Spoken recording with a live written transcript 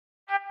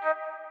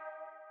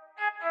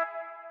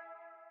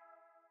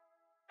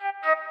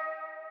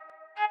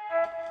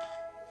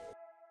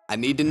I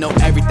need to know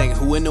everything,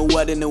 who and the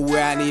what and the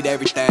where, I need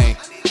everything.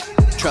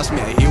 Trust me,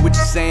 I hear what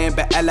you're saying,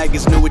 but act like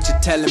it's new what you're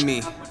telling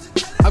me.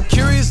 I'm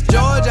curious,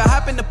 George, I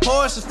hop in the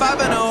Porsche, it's 5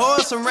 and a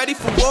horse, I'm ready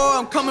for war,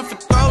 I'm coming for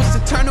throats,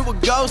 to turn to a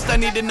ghost, I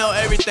need to know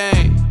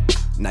everything.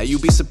 Now you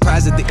be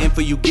surprised at the info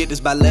you get is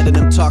by letting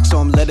them talk, so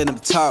I'm letting them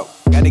talk.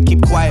 Gotta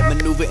keep quiet,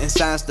 maneuver in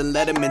silence, then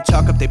let them in,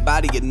 chalk up their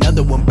body,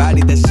 another one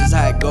body, that's just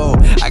how it go.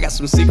 I got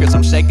some secrets,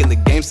 I'm shaking the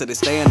game so they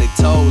stay on their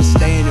toes.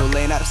 Stay in your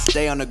lane, I to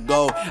stay on the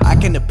go. I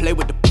can't play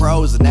with the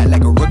pros and act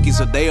like a rookie,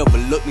 so they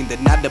overlook me.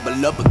 Then I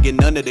double up again,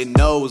 none of their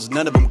knows,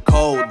 none of them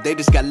cold. They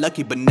just got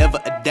lucky but never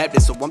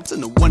adapted, so I'm to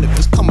the one that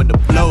just coming to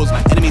blows.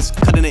 My enemies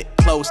cutting it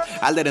close,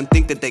 I let them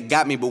think that they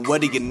got me, but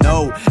what do you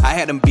know? I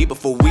had them beat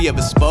before we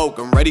ever spoke,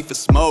 I'm ready for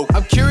smoke.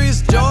 I'm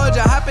curious, George,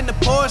 I hop in the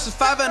Porsche, it's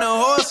 5 and a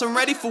horse, I'm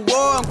ready for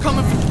war, I'm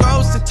coming for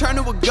throats, to turn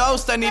to a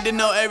ghost, I need to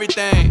know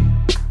everything.